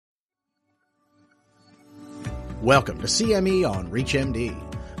Welcome to CME on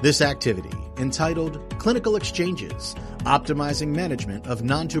ReachMD. This activity, entitled Clinical Exchanges, Optimizing Management of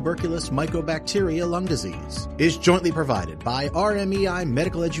Nontuberculous Mycobacteria Lung Disease, is jointly provided by RMEI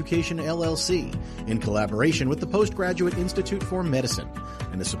Medical Education LLC in collaboration with the Postgraduate Institute for Medicine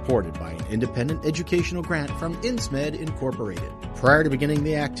and is supported by an independent educational grant from INSMED Incorporated. Prior to beginning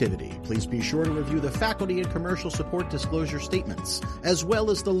the activity, please be sure to review the faculty and commercial support disclosure statements, as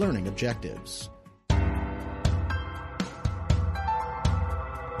well as the learning objectives.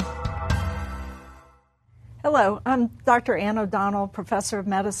 Hello, I'm Dr. Ann O'Donnell, Professor of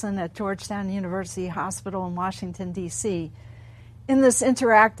Medicine at Georgetown University Hospital in Washington, D.C. In this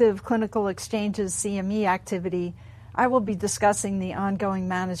interactive clinical exchanges CME activity, I will be discussing the ongoing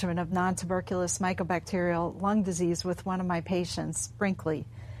management of nontuberculous mycobacterial lung disease with one of my patients, Brinkley.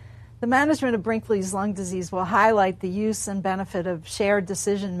 The management of Brinkley's lung disease will highlight the use and benefit of shared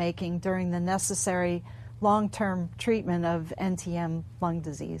decision-making during the necessary long-term treatment of NTM lung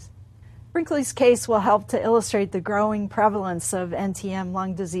disease. Brinkley's case will help to illustrate the growing prevalence of NTM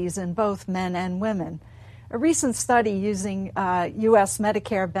lung disease in both men and women. A recent study using U.S.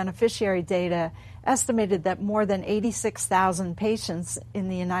 Medicare beneficiary data estimated that more than 86,000 patients in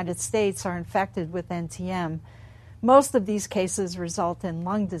the United States are infected with NTM. Most of these cases result in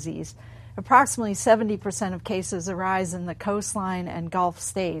lung disease. Approximately 70% of cases arise in the coastline and Gulf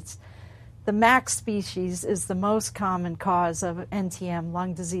states. The MAC species is the most common cause of NTM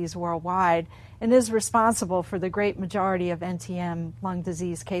lung disease worldwide and is responsible for the great majority of NTM lung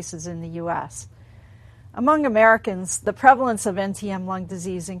disease cases in the U.S. Among Americans, the prevalence of NTM lung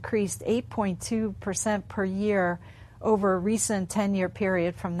disease increased 8.2% per year over a recent 10-year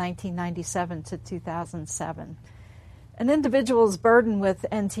period from 1997 to 2007. An individual's burden with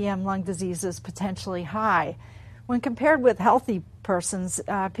NTM lung disease is potentially high. When compared with healthy persons,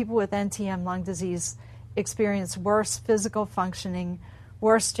 people with NTM lung disease experience worse physical functioning,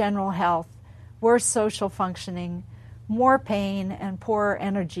 worse general health, worse social functioning, more pain, and poorer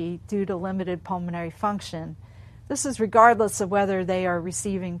energy due to limited pulmonary function. This is regardless of whether they are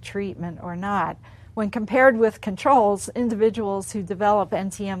receiving treatment or not. When compared with controls, individuals who develop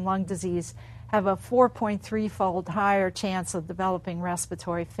NTM lung disease have a 4.3-fold higher chance of developing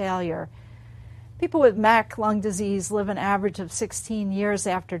respiratory failure. People with MAC lung disease live an average of 16 years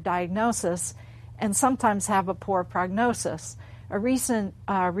after diagnosis and sometimes have a poor prognosis. A recent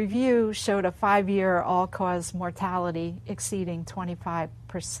review showed a 5-year all-cause mortality exceeding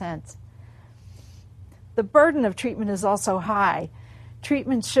 25%. The burden of treatment is also high.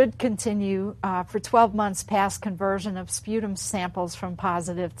 Treatment should continue for 12 months past conversion of sputum samples from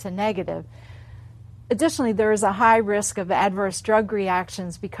positive to negative. Additionally, there is a high risk of adverse drug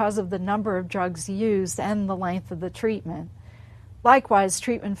reactions because of the number of drugs used and the length of the treatment. Likewise,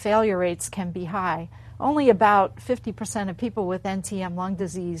 treatment failure rates can be high. Only about 50% of people with NTM lung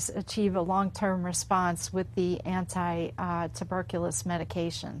disease achieve a long-term response with the anti-tuberculous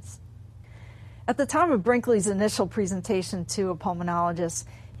medications. At the time of Brinkley's initial presentation to a pulmonologist,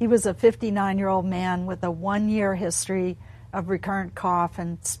 he was a 59-year-old man with a 1-year history of recurrent cough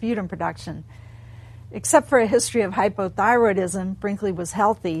and sputum production. Except for a history of hypothyroidism, Brinkley was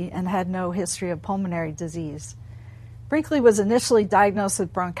healthy and had no history of pulmonary disease. Brinkley was initially diagnosed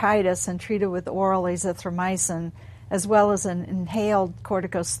with bronchitis and treated with oral azithromycin, as well as an inhaled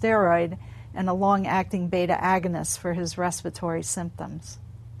corticosteroid and a long-acting beta agonist for his respiratory symptoms.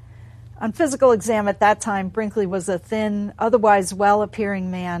 On physical exam at that time, Brinkley was a thin, otherwise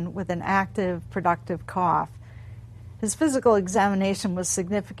well-appearing man with an active, productive cough. His physical examination was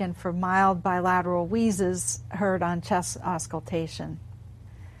significant for mild bilateral wheezes heard on chest auscultation.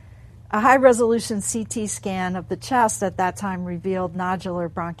 A high-resolution CT scan of the chest at that time revealed nodular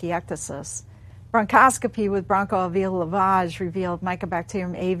bronchiectasis. Bronchoscopy with bronchoalveolar lavage revealed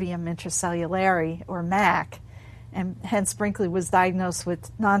Mycobacterium avium intracellulare, or MAC, and hence Brinkley was diagnosed with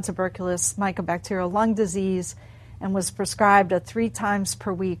nontuberculous mycobacterial lung disease and was prescribed a 3 times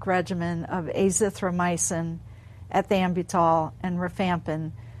per week regimen of azithromycin, ethambutol, and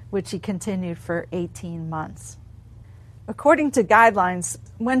rifampin, which he continued for 18 months. According to guidelines,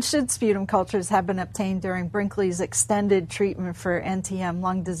 when should sputum cultures have been obtained during Brinkley's extended treatment for NTM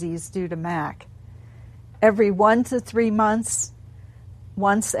lung disease due to MAC? Every 1 to 3 months,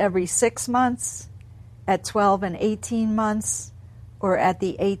 once every 6 months, at 12 and 18 months, or at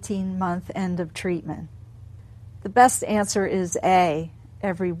the 18-month end of treatment? The best answer is A,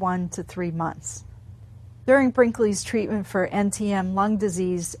 every 1 to 3 months. During Brinkley's treatment for NTM lung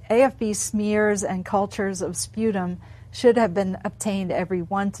disease, AFB smears and cultures of sputum should have been obtained every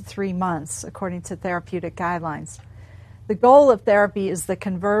 1 to 3 months, according to therapeutic guidelines. The goal of therapy is the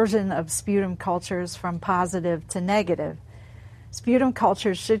conversion of sputum cultures from positive to negative. Sputum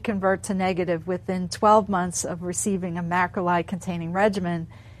cultures should convert to negative within 12 months of receiving a macrolide-containing regimen,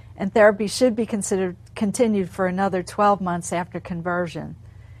 and therapy should be considered continued for another 12 months after conversion.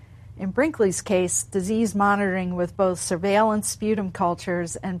 In Brinkley's case, disease monitoring with both surveillance sputum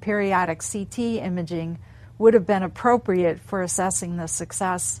cultures and periodic CT imaging would have been appropriate for assessing the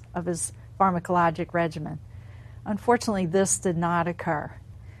success of his pharmacologic regimen. Unfortunately, this did not occur.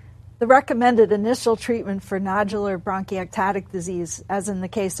 The recommended initial treatment for nodular bronchiectatic disease, as in the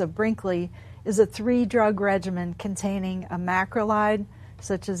case of Brinkley, is a 3-drug regimen containing a macrolide,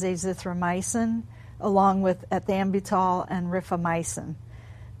 such as azithromycin, along with ethambutol and rifamycin.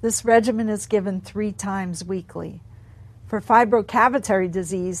 This regimen is given 3 times weekly. For fibrocavitary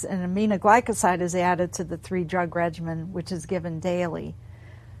disease, an aminoglycoside is added to the 3-drug regimen, which is given daily.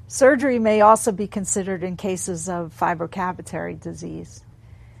 Surgery may also be considered in cases of fibrocavitary disease.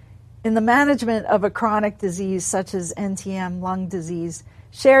 In the management of a chronic disease such as NTM lung disease,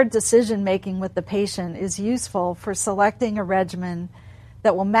 shared decision-making with the patient is useful for selecting a regimen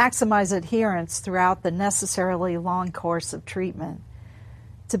that will maximize adherence throughout the necessarily long course of treatment.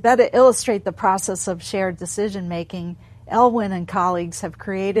 To better illustrate the process of shared decision-making, Elwin and colleagues have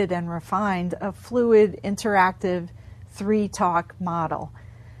created and refined a fluid, interactive 3-talk model.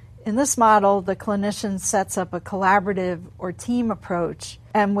 In this model, the clinician sets up a collaborative or team approach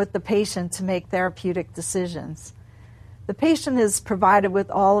and with the patient to make therapeutic decisions. The patient is provided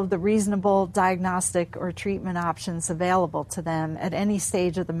with all of the reasonable diagnostic or treatment options available to them at any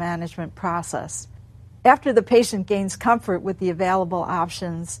stage of the management process. After the patient gains comfort with the available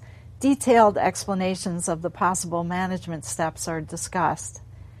options, detailed explanations of the possible management steps are discussed.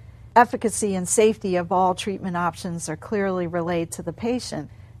 Efficacy and safety of all treatment options are clearly relayed to the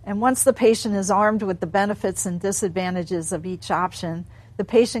patient. And once the patient is armed with the benefits and disadvantages of each option, the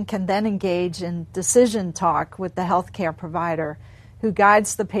patient can then engage in decision talk with the healthcare provider, who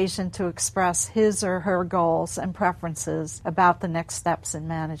guides the patient to express his or her goals and preferences about the next steps in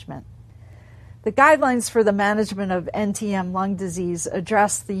management. The guidelines for the management of NTM lung disease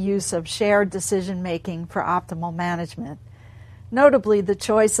address the use of shared decision-making for optimal management. Notably, the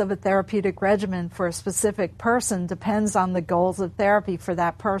choice of a therapeutic regimen for a specific person depends on the goals of therapy for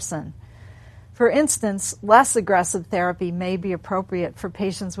that person. For instance, less aggressive therapy may be appropriate for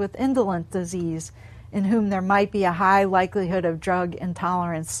patients with indolent disease, in whom there might be a high likelihood of drug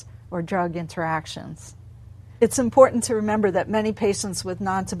intolerance or drug interactions. It's important to remember that many patients with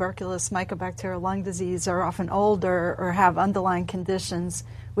nontuberculous mycobacterial lung disease are often older or have underlying conditions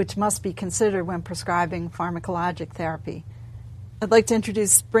which must be considered when prescribing pharmacologic therapy. I'd like to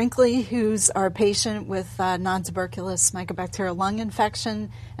introduce Brinkley, who's our patient with nontuberculous mycobacterial lung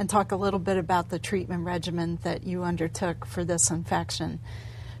infection, and talk a little bit about the treatment regimen that you undertook for this infection.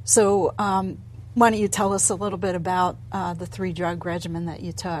 So why don't you tell us a little bit about the 3-drug regimen that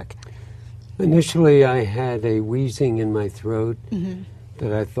you took? Initially, I had a wheezing in my throat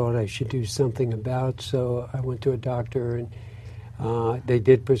that I thought I should do something about, so I went to a doctor, and they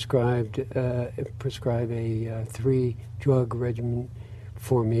did prescribe a 3-drug regimen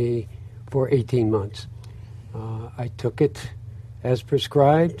for me for 18 months. I took it as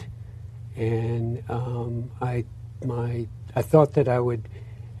prescribed, and I thought that I would,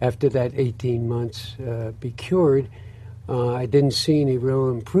 after that 18 months, be cured. I didn't see any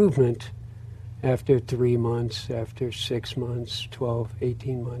real improvement after 3 months, after 6 months, 12,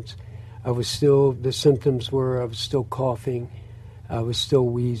 18 months. The symptoms were I was still coughing, I was still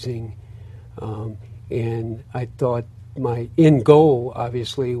wheezing, and I thought my end goal,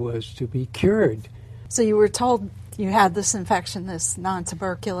 obviously, was to be cured. So you were told you had this infection, this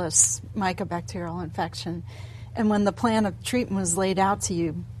nontuberculous mycobacterial infection, and when the plan of treatment was laid out to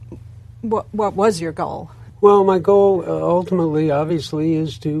you, what was your goal? Well, my goal ultimately, obviously,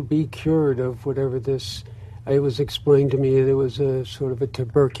 is to be cured of whatever this. It was explained to me that it was a sort of a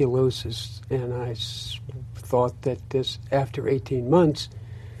tuberculosis, and I thought that this, after 18 months,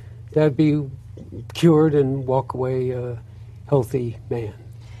 that'd be cured and walk away a healthy man.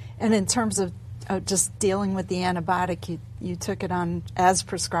 And in terms of just dealing with the antibiotic, you took it on as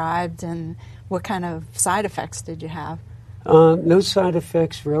prescribed, and what kind of side effects did you have? No side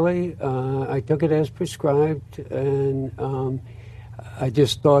effects, really. I took it as prescribed, and I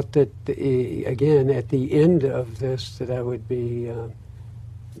just thought that, again, at the end of this, that I would be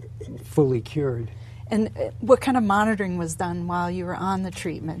fully cured. And what kind of monitoring was done while you were on the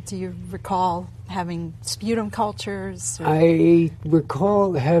treatment? Do you recall having sputum cultures? I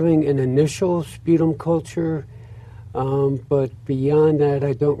recall having an initial sputum culture, but beyond that,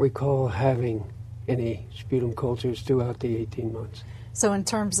 I don't recall having any sputum cultures throughout the 18 months. So in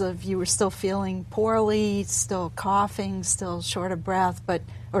terms of you were still feeling poorly, still coughing, still short of breath,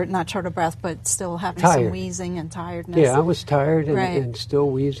 or not short of breath, but still having tired. some wheezing and tiredness. Yeah, I was tired Right. and still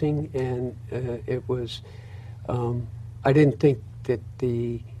wheezing, and it was. I didn't think that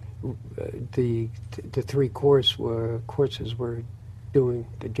the 3 courses were doing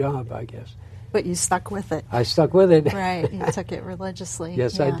the job, I guess. But you stuck with it. I stuck with it. Right, you took it religiously.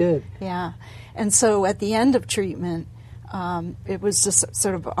 Yes, yeah. I did. Yeah. And so at the end of treatment, it was just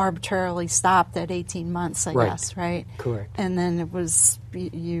sort of arbitrarily stopped at 18 months, I Right. guess, right? Correct. And then it was,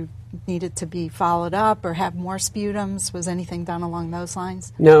 you needed to be followed up or have more sputums. Was anything done along those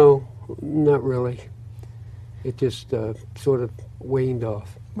lines? No, not really. It just sort of waned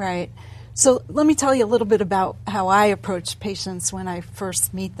off. Right. So let me tell you a little bit about how I approach patients when I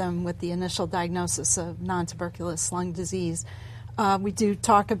first meet them with the initial diagnosis of nontuberculous lung disease. We do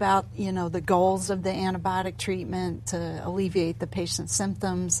talk about, the goals of the antibiotic treatment to alleviate the patient's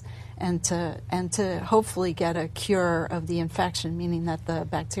symptoms and to hopefully get a cure of the infection, meaning that the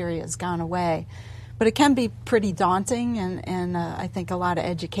bacteria has gone away. But it can be pretty daunting, and I think a lot of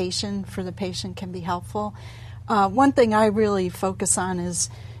education for the patient can be helpful. One thing I really focus on is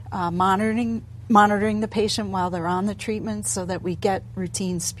monitoring the patient while they're on the treatment so that we get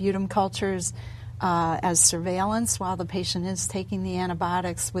routine sputum cultures as surveillance while the patient is taking the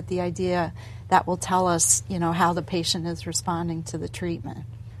antibiotics, with the idea that will tell us, how the patient is responding to the treatment.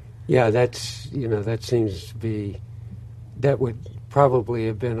 Yeah, that seems to be, that would probably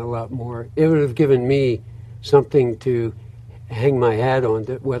have been a lot more. It would have given me something to hang my hat on,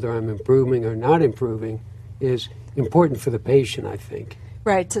 that whether I'm improving or not improving is important for the patient, I think.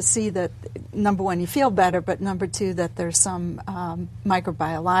 Right, to see that, number one, you feel better, but number two, that there's some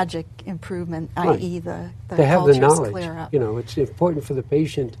microbiologic improvement, Right. i.e. the to have the cultures knowledge. clear up. It's important for the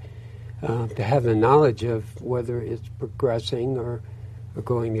patient to have the knowledge of whether it's progressing or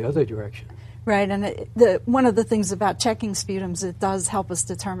going the other direction. Right, and one of the things about checking sputums, it does help us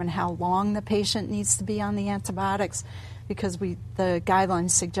determine how long the patient needs to be on the antibiotics, because the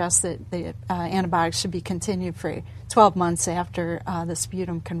guidelines suggest that the antibiotics should be continued for 12 months after the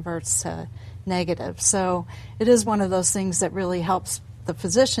sputum converts to negative. So it is one of those things that really helps the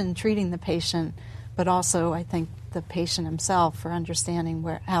physician treating the patient, but also, I think, the patient himself for understanding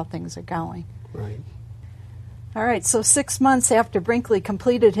how things are going. Right. All right, so 6 months after Brinkley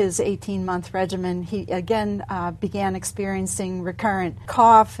completed his 18-month regimen, he again began experiencing recurrent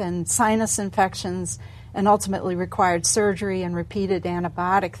cough and sinus infections, and ultimately required surgery and repeated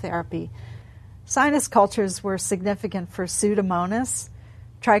antibiotic therapy. Sinus cultures were significant for Pseudomonas,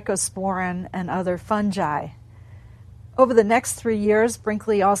 Trichosporin, and other fungi. Over the next 3 years,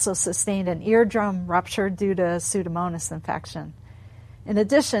 Brinkley also sustained an eardrum rupture due to Pseudomonas infection. In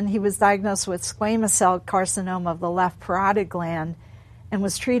addition, he was diagnosed with squamous cell carcinoma of the left parotid gland and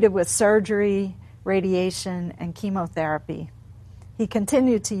was treated with surgery, radiation, and chemotherapy. He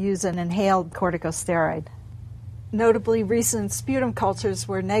continued to use an inhaled corticosteroid. Notably, recent sputum cultures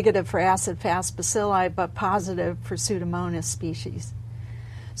were negative for acid-fast bacilli, but positive for Pseudomonas species.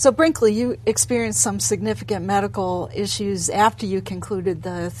 So, Brinkley, you experienced some significant medical issues after you concluded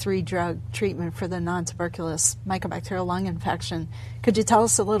the 3-drug treatment for the nontuberculous mycobacterial lung infection. Could you tell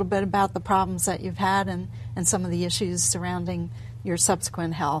us a little bit about the problems that you've had and some of the issues surrounding your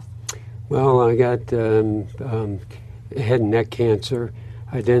subsequent health? Well, I got head and neck cancer.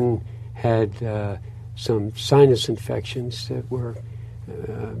 I then had some sinus infections that were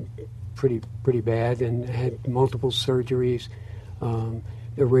pretty bad, and had multiple surgeries.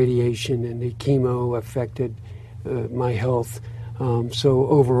 The radiation and the chemo affected my health. So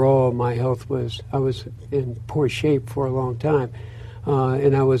overall, my health I was in poor shape for a long time,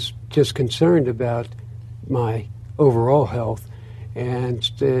 and I was just concerned about my overall health, and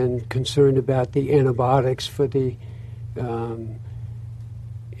concerned about the antibiotics for the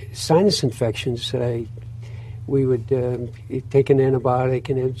sinus infections. We would take an antibiotic,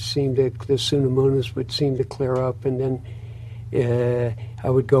 and it seemed that the Pseudomonas would seem to clear up, and then I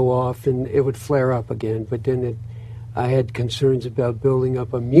would go off and it would flare up again. But then I had concerns about building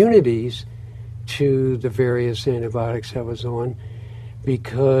up immunities to the various antibiotics I was on,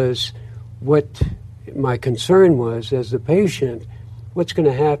 because what my concern was, as the patient, what's going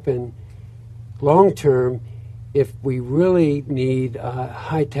to happen long term if we really need a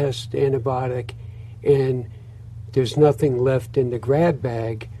high-test antibiotic and there's nothing left in the grab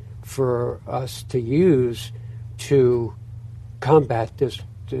bag for us to use to combat this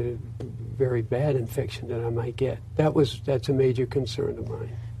very bad infection that I might get. That's a major concern of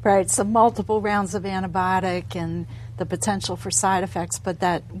mine. Right, so multiple rounds of antibiotic, and the potential for side effects, but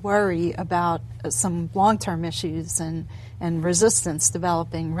that worry about some long-term issues and resistance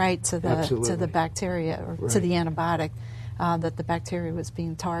developing to the bacteria or to the antibiotic that the bacteria was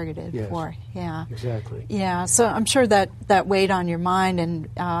being targeted for. Yeah, exactly. Yeah, so I'm sure that weighed on your mind,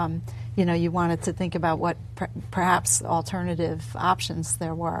 and you wanted to think about what perhaps alternative options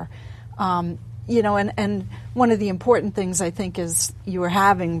there were. And one of the important things I think is you were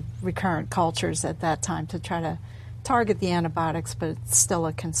having recurrent cultures at that time to try to target the antibiotics, but it's still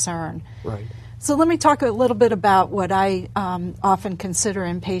a concern. Right. So let me talk a little bit about what I often consider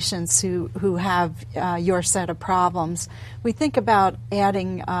in patients who have your set of problems. We think about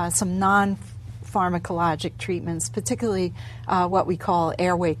adding some non-pharmacologic treatments, particularly what we call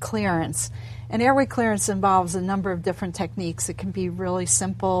airway clearance. And airway clearance involves a number of different techniques. It can be really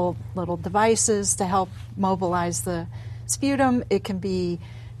simple little devices to help mobilize the sputum. It can be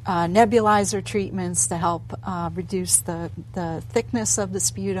nebulizer treatments to help reduce the thickness of the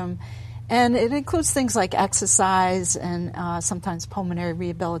sputum. And it includes things like exercise and sometimes pulmonary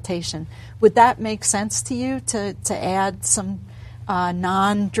rehabilitation. Would that make sense to you to add some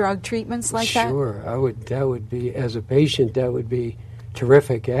non-drug treatments like that? Sure. That would be, as a patient, that would be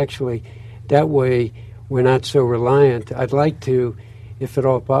terrific, actually. That way, we're not so reliant. I'd like to, if at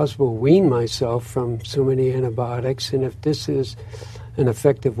all possible, wean myself from so many antibiotics. And if this is an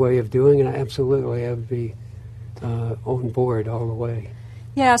effective way of doing it, absolutely, I would be on board all the way.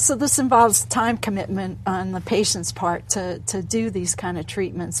 Yeah, so this involves time commitment on the patient's part to do these kind of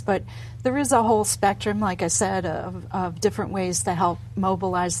treatments. But there is a whole spectrum, like I said, of different ways to help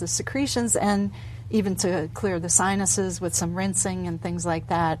mobilize the secretions and even to clear the sinuses with some rinsing and things like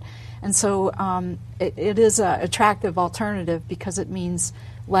that. And so it is an attractive alternative because it means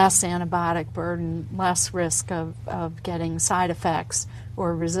less antibiotic burden, less risk of getting side effects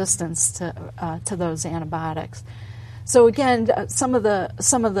or resistance to those antibiotics. So again, some of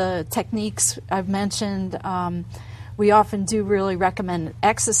the techniques I've mentioned, we often do really recommend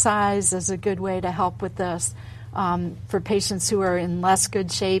exercise as a good way to help with this. For patients who are in less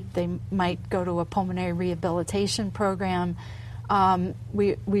good shape, they might go to a pulmonary rehabilitation program.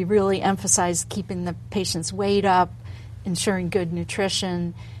 We really emphasize keeping the patient's weight up, ensuring good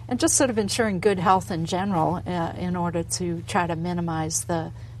nutrition, and just sort of ensuring good health in general in order to try to minimize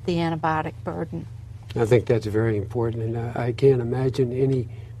the antibiotic burden. I think that's very important, and I can't imagine any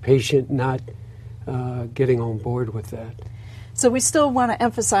patient not getting on board with that. So we still want to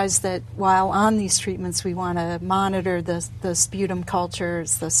emphasize that while on these treatments, we want to monitor the sputum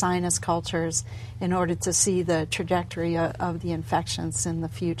cultures, the sinus cultures, in order to see the trajectory of the infections in the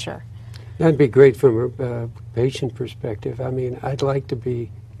future. That'd be great from a patient perspective. I mean, I'd like to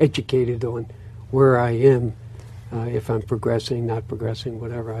be educated on where I am, if I'm progressing, not progressing,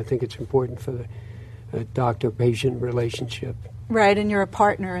 whatever. I think it's important for the doctor-patient relationship. Right, and you're a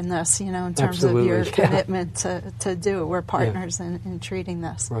partner in this, in terms Absolutely. of your commitment to do it. We're partners in treating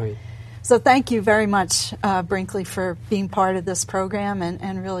this. Right. So thank you very much, Brinkley, for being part of this program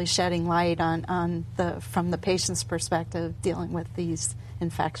and really shedding light on from the patient's perspective, dealing with these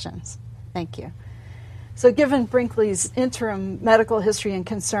infections. Thank you. So given Brinkley's interim medical history and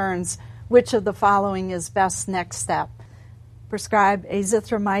concerns, which of the following is best next step? Prescribe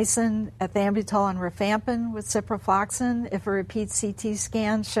azithromycin, ethambutol, and rifampin with ciprofloxacin if a repeat CT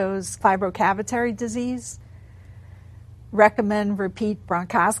scan shows fibrocavitary disease. Recommend repeat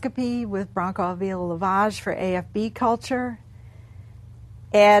bronchoscopy with bronchoalveolar lavage for AFB culture.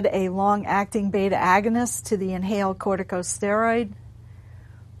 Add a long-acting beta agonist to the inhaled corticosteroid.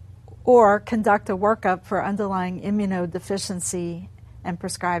 Or conduct a workup for underlying immunodeficiency and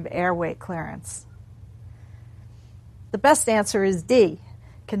prescribe airway clearance. The best answer is D,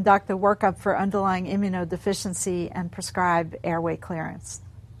 conduct a workup for underlying immunodeficiency and prescribe airway clearance.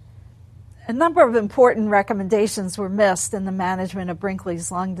 A number of important recommendations were missed in the management of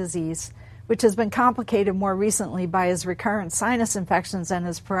Brinkley's lung disease, which has been complicated more recently by his recurrent sinus infections and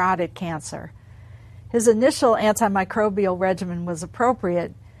his parotid cancer. His initial antimicrobial regimen was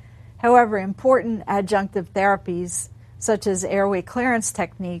appropriate. However, important adjunctive therapies, such as airway clearance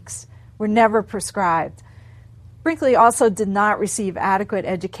techniques, were never prescribed. Brinkley also did not receive adequate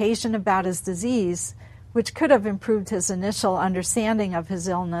education about his disease, which could have improved his initial understanding of his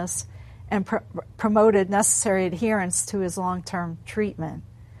illness and promoted necessary adherence to his long-term treatment.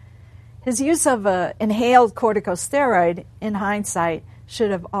 His use of an inhaled corticosteroid, in hindsight,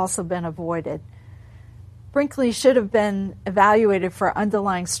 should have also been avoided. Brinkley should have been evaluated for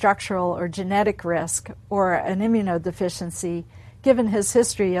underlying structural or genetic risk or an immunodeficiency, given his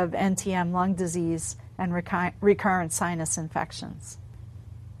history of NTM lung disease and recurrent sinus infections.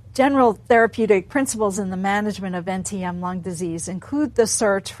 General therapeutic principles in the management of NTM lung disease include the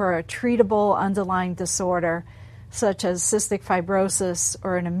search for a treatable underlying disorder, such as cystic fibrosis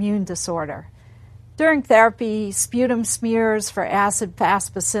or an immune disorder. During therapy, sputum smears for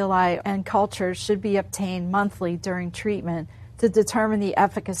acid-fast bacilli and cultures should be obtained monthly during treatment to determine the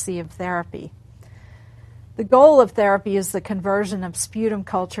efficacy of therapy. The goal of therapy is the conversion of sputum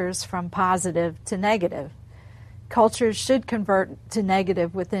cultures from positive to negative. Cultures should convert to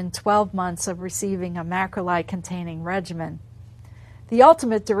negative within 12 months of receiving a macrolide-containing regimen. The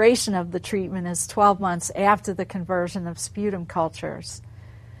ultimate duration of the treatment is 12 months after the conversion of sputum cultures.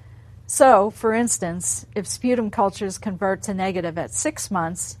 So, for instance, if sputum cultures convert to negative at 6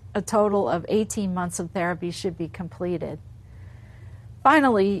 months, a total of 18 months of therapy should be completed.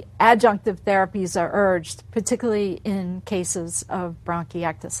 Finally, adjunctive therapies are urged, particularly in cases of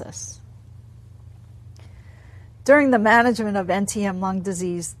bronchiectasis. During the management of NTM lung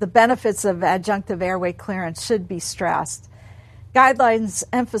disease, the benefits of adjunctive airway clearance should be stressed. Guidelines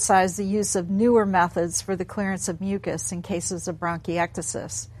emphasize the use of newer methods for the clearance of mucus in cases of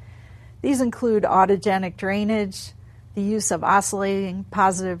bronchiectasis. These include autogenic drainage, the use of oscillating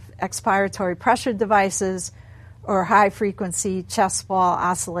positive expiratory pressure devices, or high-frequency chest wall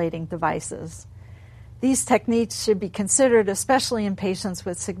oscillating devices. These techniques should be considered especially in patients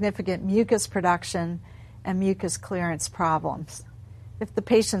with significant mucus production and mucus clearance problems. If the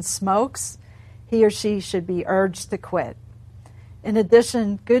patient smokes, he or she should be urged to quit. In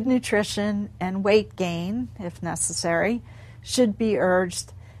addition, good nutrition and weight gain, if necessary, should be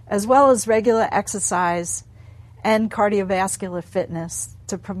urged, as well as regular exercise and cardiovascular fitness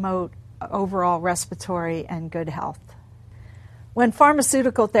to promote overall respiratory and good health. When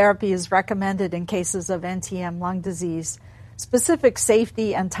pharmaceutical therapy is recommended in cases of NTM lung disease, specific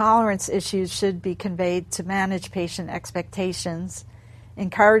safety and tolerance issues should be conveyed to manage patient expectations,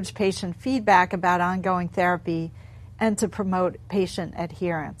 encourage patient feedback about ongoing therapy, and to promote patient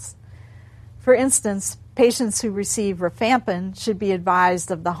adherence. For instance, patients who receive rifampin should be advised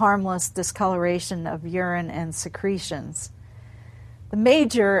of the harmless discoloration of urine and secretions. The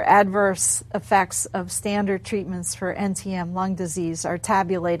major adverse effects of standard treatments for NTM lung disease are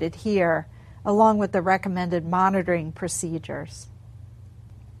tabulated here, along with the recommended monitoring procedures.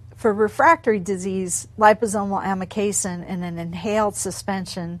 For refractory disease, liposomal amikacin in an inhaled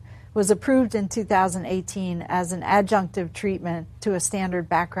suspension was approved in 2018 as an adjunctive treatment to a standard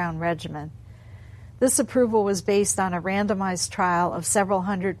background regimen. This approval was based on a randomized trial of several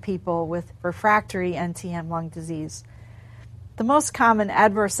hundred people with refractory NTM lung disease. The most common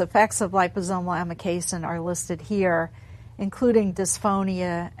adverse effects of liposomal amikacin are listed here, including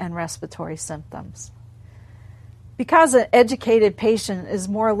dysphonia and respiratory symptoms. Because an educated patient is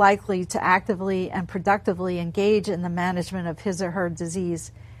more likely to actively and productively engage in the management of his or her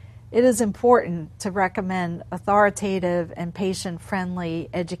disease, it is important to recommend authoritative and patient-friendly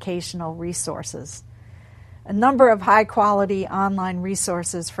educational resources. A number of high-quality online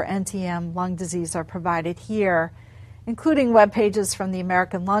resources for NTM lung disease are provided here, including web pages from the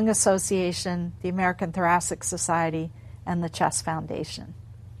American Lung Association, the American Thoracic Society, and the Chest Foundation.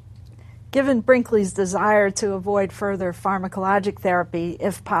 Given Brinkley's desire to avoid further pharmacologic therapy,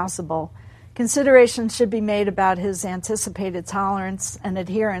 if possible, consideration should be made about his anticipated tolerance and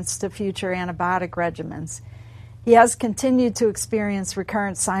adherence to future antibiotic regimens. He has continued to experience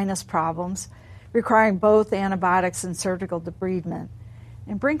recurrent sinus problems, requiring both antibiotics and surgical debridement.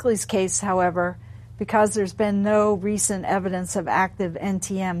 In Brinkley's case, however, because there's been no recent evidence of active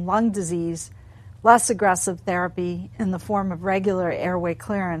NTM lung disease, less aggressive therapy in the form of regular airway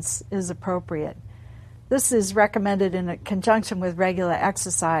clearance is appropriate. This is recommended in conjunction with regular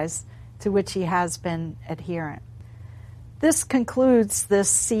exercise, to which he has been adherent. This concludes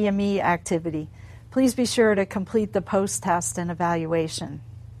this CME activity. Please be sure to complete the post-test and evaluation.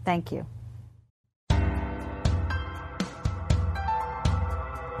 Thank you.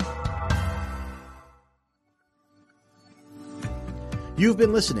 You've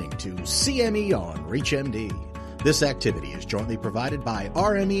been listening to CME on ReachMD. This activity is jointly provided by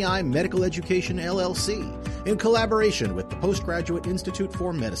RMEI Medical Education, LLC, in collaboration with the Postgraduate Institute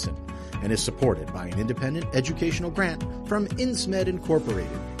for Medicine, and is supported by an independent educational grant from INSMED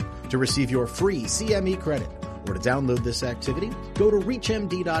Incorporated. To receive your free CME credit or to download this activity, go to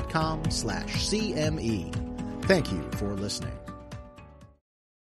reachmd.com/CME. Thank you for listening.